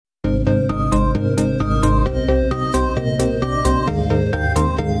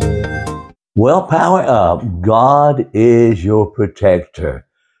Well, power up. God is your protector.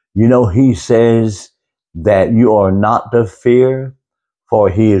 You know, he says that you are not to fear, for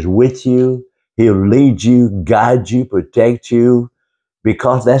he is with you. He'll lead you, guide you, protect you,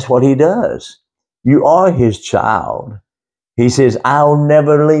 because that's what he does. You are his child. He says, I'll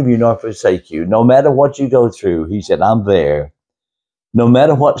never leave you nor forsake you. No matter what you go through, he said, I'm there. No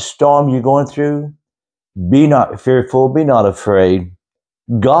matter what storm you're going through, be not fearful, be not afraid.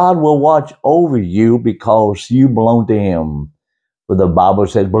 God will watch over you because you belong to him. For the Bible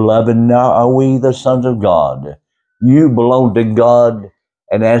says, beloved, now are we the sons of God. You belong to God,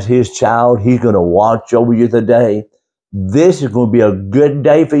 and as his child, he's going to watch over you today. This is going to be a good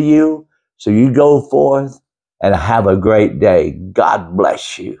day for you. So you go forth and have a great day. God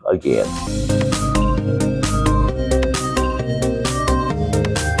bless you again.